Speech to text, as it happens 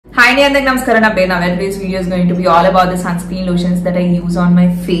Hi, Namaskaram. Navya. Today's video is going to be all about the sunscreen lotions that I use on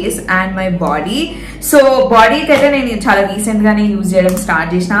my face and my body. So, body ki I chala recent ga use cheyadam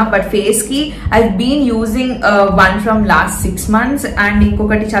start chesina, but face ki I've been using one from last 6 months and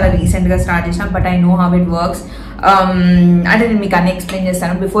inkokati chala recent ga start chesina, but I know how it works. And then I can explain this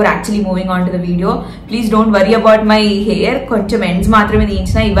before actually moving on to the video. Please don't worry about my hair. Koncham ends maatrame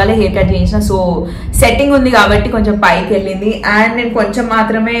deinchina, ivale hair cut cheyinchina, so setting undi kabatti koncham paiki ellindi and నేను కొంచెం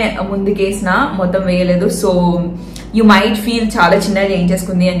మాత్రమే ముందుకేసిన మొత్తం వేయలేదు. So you might feel చాలా చిన్నగా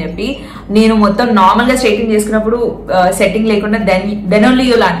చేయించేసుకుంది అని చెప్పి నేను మొత్తం నార్మల్ గా స్ట్రైటింగ్ చేసుకున్నప్పుడు సెట్టింగ్ లేకుండా దెన్ ఓన్లీ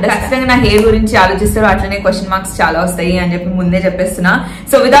యూల్ అండర్స్టాండ్. ఖచ్చితంగా నా హెయిర్ గురించి ఆలోచిస్తారు, అట్లనే క్వశ్చన్ మార్క్స్ చాలా వస్తాయి అని చెప్పి ముందే చెప్పేస్తున్నా.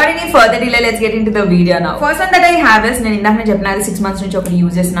 So without any further delay let's get into the video now. First one that I have is, నేను ఇందాక చెప్పిన 6 months నుంచి ఒకటి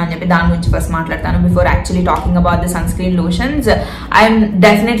యూజ్ చేస్తున్నా అని చెప్పి దాని గురించి ఫస్ట్ మాట్లాడతాను before actually talking about the sun screen lotions. I'm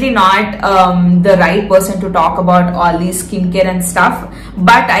definitely not the right person to talk about all these skin care and stuff,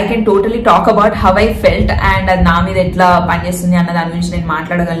 but I can totally talk about how I felt and అది నా మీద ఎట్లా పనిచేస్తుంది అన్న దాని గురించి నేను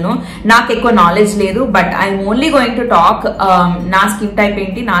మాట్లాడగలను. నాకు ఎక్కువ నాలెడ్జ్ లేదు, but I'm only going to talk నా స్కిన్ టైప్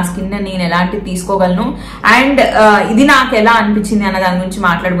ఏంటి, నా స్కిన్ నేను ఎలాంటివి తీసుకోగలను అండ్ ఇది నాకు ఎలా అనిపించింది అన్న దాని గురించి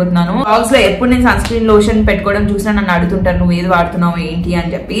మాట్లాడబోతున్నాను. బ్లాగ్స్ లో ఎప్పుడు నేను సన్ స్క్రీన్ లోషన్ పెట్టుకోవడం చూసినా నన్ను అడుగుతుంటారు నువ్వు ఏది వాడుతున్నావు ఏంటి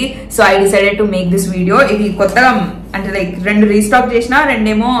అని చెప్పి. So I decided to make this video. ఇది కొత్తగా అంటే లైక్ 2 రీస్టాక్ చేసిన,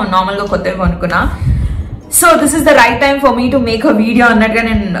 2 నార్మల్ గా కొత్తవి కొనుక్కున్నా. So this is the right time for me to make a video అన్నట్టుగా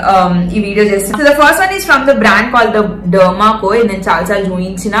నేను ఈ వీడియో చేస్తాను. So the first one is from the brand called the Derma Co. నేను చాలాసార్లు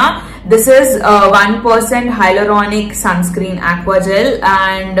చూపించిన. This is 1% hyaluronic sunscreen aqua gel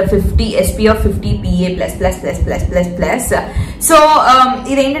and 50 SPF 50 PA+++++++. So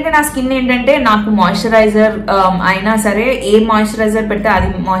ఇదేంటంటే నా skin ఏంటంటే నాకు మాయిశ్చరైజర్ అయినా సరే ఏ మాయిశ్చరైజర్ పెడితే అది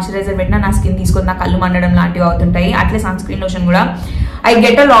మాయిశ్చరైజర్ పెట్టినా నా స్కిన్ తీసుకొని నా కళ్ళు మండడం లాంటివి అవుతుంటాయి. అట్లే సన్ స్క్రీన్ లోషన్ కూడా I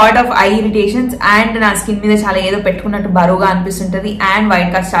get a lot of I irritations and నా స్కిన్ మీద చాలా ఏదో పెట్టుకున్నట్టు బరువుగా అనిపిస్తుంటది అండ్ వైట్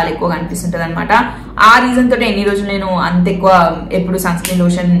కాస్ట్ చాలా ఎక్కువగా అనిపిస్తుంటది అనమాట. ఆ రీజన్ తోటి ఎన్ని రోజులు నేను అంత ఎక్కువ ఎప్పుడు సన్ స్క్రీన్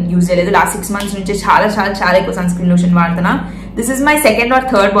లోషన్ యూజ్ చేయలేదు. లాస్ట్ 6 months నుంచి చాలా చాలా చాలా ఎక్కువ సన్ స్క్రీన్ లోషన్ వాడుతున్నా. This is my 2nd or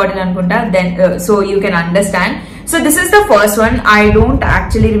 3rd bottle అనుకుంటా. Then so you can understand. So this is the first one. I don't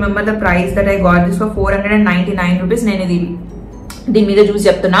actually remember the price that I got this for. 499 rupees. నేను ఇది దీని మీద చూసి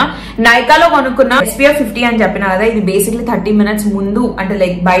చెప్తున్నా. నైకాలో కొనుక్కున్న SPF 50 అని చెప్పిన కదా, ఇది బేసిక్లీ 30 minutes ముందు అంటే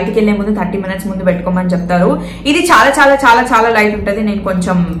లైక్ బయటకు వెళ్లే ముందు 30 minutes ముందు పెట్టుకోమని చెప్తారు. ఇది చాలా చాలా చాలా చాలా లైట్ ఉంటది. నేను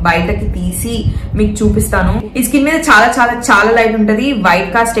కొంచెం బయటకి తీసి మీకు చూపిస్తాను. ఈ స్కిన్ మీద చాలా చాలా చాలా లైట్ ఉంటది.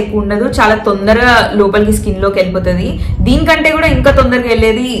 వైట్ కాస్ట్ ఎక్కువ ఉండదు, చాలా తొందరగా లోపలికి స్కిన్ లోకి వెళ్ళిపోతుంది. దీనికంటే కూడా ఇంకా తొందరగా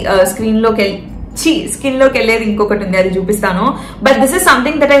వెళ్ళేది స్కిన్ లోకి వెళ్ళేది ఇంకొకటి ఉంది, అది చూపిస్తాను. But this is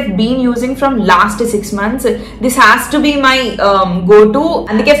something that I've been using from last 6 months. This has to be my go to,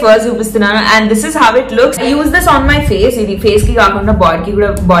 అందుకే ఫస్ట్ చూపిస్తున్నాను. And this is how it looks. I use this on my face. ఇది face కి కాకుండా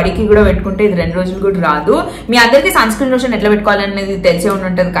బాడీకి కూడా పెట్టుకుంటే ఇది 2 రోజులు కూడా రాదు. మీ అందరికి సన్ స్క్రీన్ లోషన్ ఎట్లా పెట్టుకోవాలనేది తెలిసే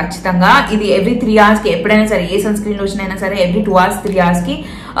ఉంటది ఖచ్చితంగా. ఇది ఎవ్రీ 3 hours కి ఎప్పుడైనా సరే ఏ సన్ స్క్రీన్ లోషన్ అయినా సరే ఎవ్రీ 2 hours 3 hours కి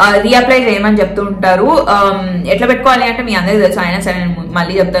రీఅప్లై చేయమని చెప్తూ ఉంటారు. ఎట్లా పెట్టుకోవాలి అంటే మీ అందరికి తెలుసు, అయినా సరే నేను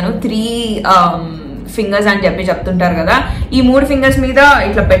మళ్ళీ చెప్తాను. 3 fingers అని చెప్పి చెప్తుంటారు కదా, ఈ 3 fingers మీద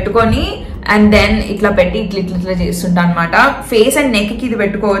ఇట్లా పెట్టుకొని అండ్ దెన్ ఇట్లా పెట్టి ఇట్లా చేస్తుంటా అనమాట. ఫేస్ అండ్ నెక్ కి ఇది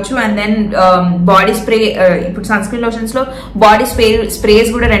పెట్టుకోవచ్చు. అండ్ దెన్ బాడీ స్ప్రే, ఇప్పుడు సన్ స్క్రీన్ లోషన్స్ లో బాడీ స్ప్రేస్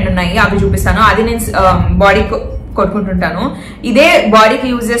కూడా 2 ఉన్నాయి, అవి చూపిస్తాను. అది నేను బాడీ కొట్టుకుంటుంటాను. ఇదే బాడీకి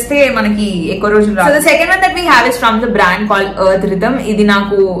యూజ్ చేస్తే మనకి ఎక్కువ రోజులు రాదు. The second one that we have is from the brand called earth rhythm. ఇది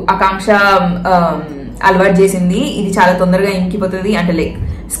నాకు ఆకాంక్ష అలవాటు చేసింది. ఇది చాలా తొందరగా ఇంకిపోతుంది, అంటే లైక్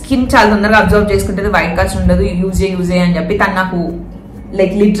స్కిన్ చాలా తొందరగా అబ్జర్వ్ చేసుకుంటుంది, వైట్ కాస్ట్ ఉండదు. యూజ్ అని చెప్పి తను నాకు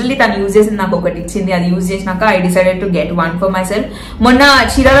లైక్ లిటరల్లీ తను యూజ్ చేసింది నాకు ఒకటి ఇచ్చింది. అది యూజ్ చేసినాక I decided to get one for my self. మొన్న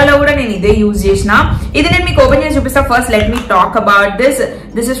చీరాలలో కూడా నేను ఇదే యూజ్ చేసిన. ఇది నేను మీకు ఓపెన్ చేసి చూపిస్తా. First let me talk about this.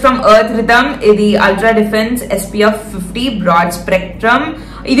 This is from earth rhythm. ఇది ultra defence SPF 50 broad spectrum.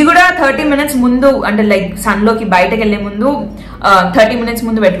 ఇది కూడా 30 minutes ముందు అంటే లైక్ సన్ లోకి బయటకు వెళ్లే ముందు 30 minutes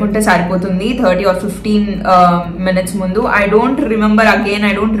ముందు పెట్టుకుంటే సరిపోతుంది. 30 or 15 minutes ముందు. I don't remember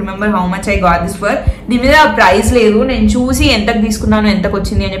how much I got this for. దీని మీద ప్రైస్ లేదు, నేను చూసి ఎంతకు తీసుకున్నాను ఎంతకు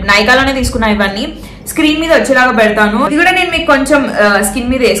వచ్చింది అని చెప్పి నైకాలోనే తీసుకున్నా. ఇవన్నీ స్క్రీన్ మీద వచ్చేలాగా పెడతాను. ఇది కూడా నేను మీకు కొంచెం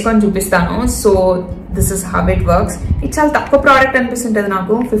స్కిన్ మీద వేసుకొని చూపిస్తాను. So this is how it works. ఇది చాలా తక్కువ ప్రోడక్ట్ అనిపిస్తుంటది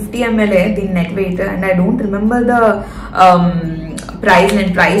నాకు. 50 ml దీని net weight and I don't remember the price.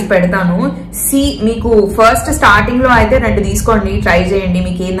 నేను ప్రైస్ పెడతాను. మీకు ఫస్ట్ స్టార్టింగ్ లో అయితే 2 తీసుకోండి, ట్రై చేయండి,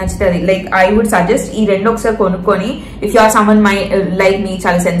 మీకు ఏం నచ్చితే అది. లైక్ ఐ వుడ్ సజెస్ట్ ఈ 2 ఒకసారి కొనుక్కొని, if you are someone like మీ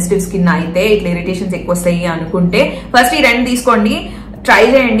చాలా సెన్సిటివ్ స్కిన్ అయితే ఇట్లా ఇరిటేషన్స్ ఎక్కువ వస్తాయి అనుకుంటే ఫస్ట్ ఈ 2 తీసుకోండి, ట్రై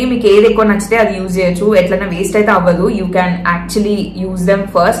చేయండి. మీకు ఏది ఎక్కువ నచ్చితే అది యూజ్ చేయొచ్చు, ఎట్లన్నా వేస్ట్ అయితే అవ్వదు. You can actually use them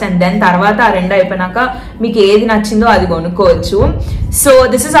first and then తర్వాత ఆ 2 అయిపోయినాక మీకు ఏది నచ్చిందో అది కొనుక్కోవచ్చు. So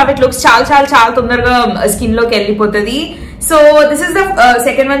this is how it looks. చాలా చాలా చాలా తొందరగా స్కిన్ లోకి వెళ్ళిపోతుంది. So this is the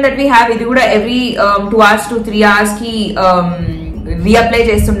second one that we have. ఇది కూడా ఎవ్రీ 2 hours to 3 hours కి రీఅప్లై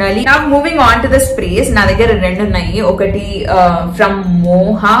చేస్తుండాలి. నా moving on to the sprays. నా దగ్గర 2 ఉన్నాయి. ఒకటి from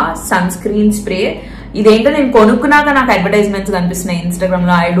Moha sun screen spray. ఇదేంటో నేను కొనుక్కున్నాక నాకు అడ్వర్టైజ్మెంట్స్ కనిపిస్తున్నాయి ఇన్స్టాగ్రామ్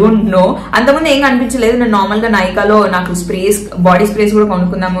లో. ఐ డోంట్ నో, అంతకుముందు ఏం కనిపించలేదు. నేను నార్మల్ గా నైకాలో నాకు స్ప్రేస్, బాడీ స్ప్రేస్ కూడా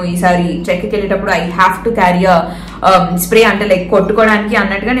కొనుక్కుందాము ఈసారి ట్రెక్కి వెళ్ళేటప్పుడు. I have to carry spray అంటే లైక్ కొట్టుకోవడానికి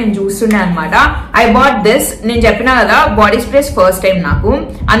అన్నట్టుగా నేను చూస్తుండే అనమాట. I bought this. నేను చెప్పినా కదా బాడీ స్ప్రేస్ ఫస్ట్ టైం నాకు,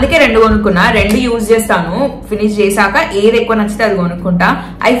 అందుకే 2 కొనుక్కున్నా. 2 యూజ్ చేస్తాను. ఫినిష్ చేశాక ఏది ఎక్కువ నచ్చితే అది కొనుక్కుంటా.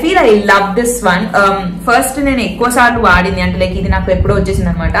 I feel I love this one. First నేను ఎక్కువ సార్లు వాడింది అంటే లైక్ ఇది నాకు ఎప్పుడో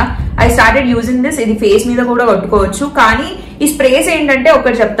వచ్చేసింది అనమాట. I started using this. ఇది ఫేస్ మీద కూడా కొట్టుకోవచ్చు. కానీ ఈ స్ప్రేస్ ఏంటంటే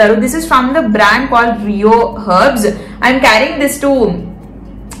ఒకటి చెప్తారు. This is from the brand called Rio herbs. I'm carrying this to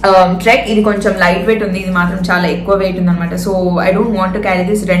trek. ఇది కొంచెం లైట్ వెయిట్ ఉంది. ఇది మాత్రం చాలా ఎక్కువ వెయిట్ ఉంది అనమాట. So I don't want to carry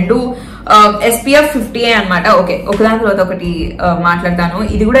this. 2 SPF 50 అనమాట. ఓకే, ఒకదాని తర్వాత ఒకటి మాట్లాడతాను.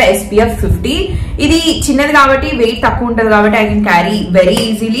 ఇది కూడా SPF 50. ఇది చిన్నది కాబట్టి వెయిట్ తక్కువ ఉంటుంది కాబట్టి I can carry very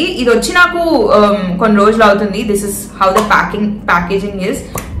easily. ఇది వచ్చి నాకు కొన్ని రోజులు అవుతుంది. This is how the packaging is.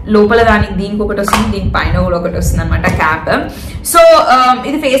 లోపల దీనికి ఒకటి వస్తుంది, దీని పైన కూడా ఒకటి వస్తుంది అనమాట క్యాప్. సో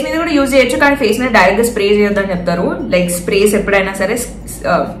ఇది ఫేస్ మీద కూడా యూజ్ చేయొచ్చు, కానీ ఫేస్ మీద డైరెక్ట్ గా స్ప్రే చేయొద్దని చెప్తారు. లైక్ స్ప్రేస్ ఎప్పుడైనా సరే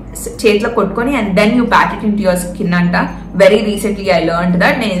చేతిలో కొట్టుకొని and then you pack it in to your skin అంట. Very recently I learned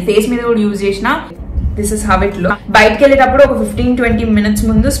that. నేను ఫేస్ మీద కూడా యూజ్ చేసిన. This is how it look. బయటకి వెళ్ళేటప్పుడు ఒక 15-20 minutes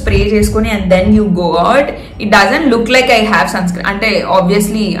ముందు స్ప్రే చేసుకుని and then you go out. It doesn't look like I have sun screen. అంటే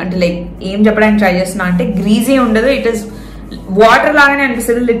ఆబ్వియస్లీ అంటే లైక్ ఏం చెప్పడానికి ట్రై చేస్తున్నా అంటే గ్రీజీ ఉండదు. ఇట్ ఇస్ వాటర్ లాగానే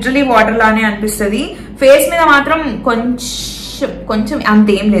అనిపిస్తుంది. లిటరలీ వాటర్ లాగానే అనిపిస్తుంది. ఫేస్ మీద మాత్రం కొంచెం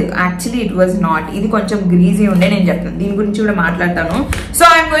అంతేం లేదు. Actually it was not. ఇది కొంచెం గ్రీజీ ఉండే. నేను చెప్తాను, దీని గురించి కూడా మాట్లాడతాను. So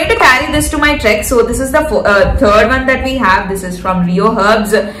I'm going to carry this to my trek. So this is the third one that we have. This is from Rio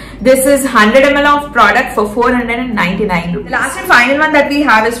herbs. This is 100 ml of product for 499 rupees. The last and final one that we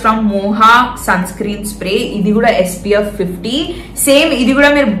have is from Moha Sunscreen Spray. ఇది కూడా SPF 50. Same ఇది కూడా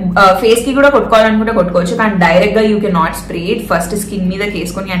మీరు face కి కూడా కొట్టుకోవాలనుకుంటే కొట్టుకోవచ్చు, కానీ direct గా you can not spray it. First skin మీద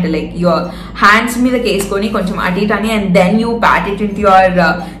వేసుకొని అంటే లైక్ యువర్ హ్యాండ్స్ మీద వేసుకొని కొంచెం అటు ఇటు అని and then you Pat it in to your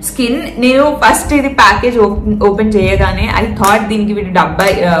skin. నేను ఫస్ట్ ఇది ప్యాకేజ్ ఓపెన్ చేయగానే ఐ థాట్ దీనికి వీటి డబ్బా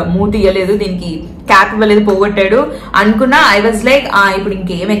మూత ఇయ్యలేదు, దీనికి క్యాప్ ఇవ్వలేదు, పోగొట్టాడు అనుకున్నా. ఐ వాజ్ లైక్ ఇప్పుడు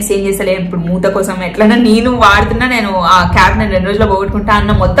ఇంకేం ఎక్స్చేంజ్ చేస్తలే, ఇప్పుడు మూత కోసం ఎట్లన్నా నేను వాడుతున్నా, నేను ఆ క్యాప్ నేను 2 రోజుల్లో పోగొట్టుకుంటా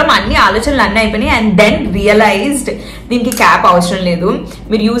అన్న మొత్తం అన్ని ఆలోచనలు అన్నీ అయిపోయినాయి. అండ్ దెన్ రియలైజ్డ్ దీనికి క్యాప్ అవసరం లేదు.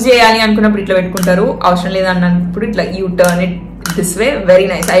 మీరు యూజ్ చేయాలి అనుకున్నప్పుడు ఇట్లా పెట్టుకుంటారు, అవసరం లేదు అన్నప్పుడు ఇట్లా you turn it this way. Very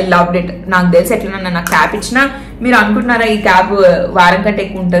nice. I loved it. నాకు తెలిసి ఎట్లన్నా నాకు క్యాప్ ఇచ్చినా మీరు అనుకుంటున్నారా ఈ క్యాప్ వారం కంటే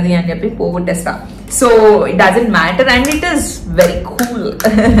ఎక్కువ ఉంటుంది అని చెప్పి పోగొట్టేస్తా. So it doesn't matter and it is very cool.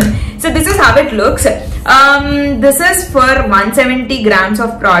 So this is how it looks. This is for 170 grams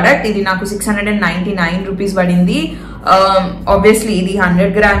of product. Idi naku 699 rupees padindi. Obviously idi 100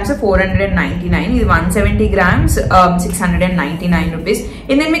 grams 499. Idi 170 grams 699 rupees.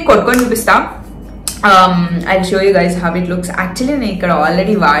 Inni meeku kodukoni chupista. I'll show you guys how it looks. Actually నేను ఇక్కడ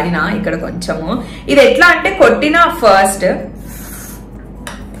already వాడినా. ఇక్కడ కొంచెము ఇది ఎట్లా అంటే కొట్టిన first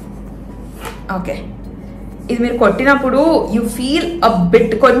okay, ఇది మీరు కొట్టినప్పుడు యూ ఫీల్ అ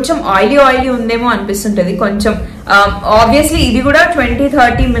బిట్ కొంచెం ఆయిలీ ఉందేమో అనిపిస్తుంటది కొంచెం. ఆబ్వియస్లీ ఇది కూడా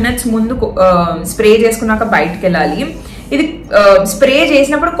 20-30 minutes ముందు స్ప్రే చేసుకున్నాక బయటకు వెళ్ళాలి. ఇది స్ప్రే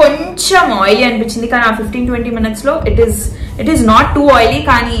చేసినప్పుడు కొంచెం ఆయిలీ అనిపించింది, కానీ ఆ 15-20 minutes లో it is not two oily,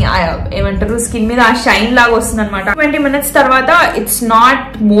 కానీ ఏమంటారు స్కిన్ మీద ఆ షైన్ లాగా వస్తుంది అనమాట. 20 minutes తర్వాత it's not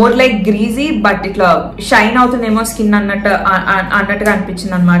more like greasy, but ఇట్లా షైన్ అవుతుందేమో స్కిన్ అన్నట్టుగా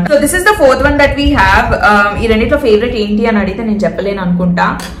అనిపించింది అనమాట. So this is the fourth one that we have. ఈ రెండిట్లో ఫేవరెట్ ఏంటి అని అడిగితే నేను చెప్పలేను అనుకుంటా.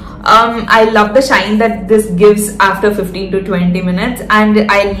 I love the shine that this gives after 15-20 minutes, and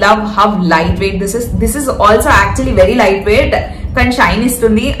I love how lightweight this is. This is also actually very lightweight, కానీ shine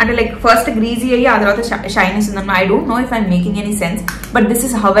ఇస్తుంది అంటే లైక్ ఫస్ట్ గ్రీజీ అయ్యి ఆ తర్వాత షైన్ ఇస్తుంది అన్నమాట. I don't know if I'm making any sense, but this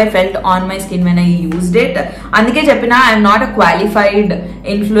is how I felt on my skin when I used it. అందుకే చెప్పిన I'm not a qualified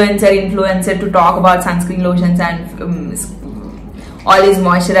influencer to talk about sun screen lotions and all these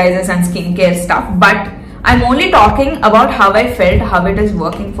moisturizers and skincare stuff, but I'm only talking about how I felt, how it is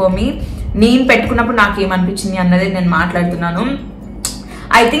working for me. నేను పెట్టుకున్నప్పుడు నాకు ఏమనిపించింది అన్నది నేను మాట్లాడుతున్నాను.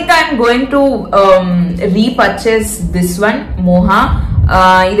 I think I'm going to repurchase this one, Moha.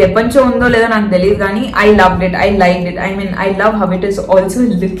 ఇది ఎప్పటించో ఉందో లేదో నాకు తెలియదు కానీ I loved it, I liked it. I mean, I love how it is also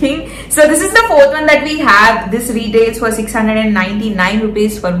looking. So this is the fourth one that we have. This retails for 699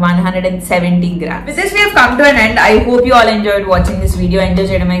 rupees for 170 grams. With this we have come to an end. I hope you all enjoyed watching this video. Enjoy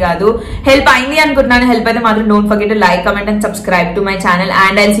చేయడమే కాదు help అయింది అనుకుంటున్నాను. Help అయితే మాత్రం don't forget to like, comment and subscribe to my channel,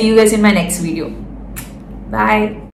 and I'll see you guys in my next video. Bye.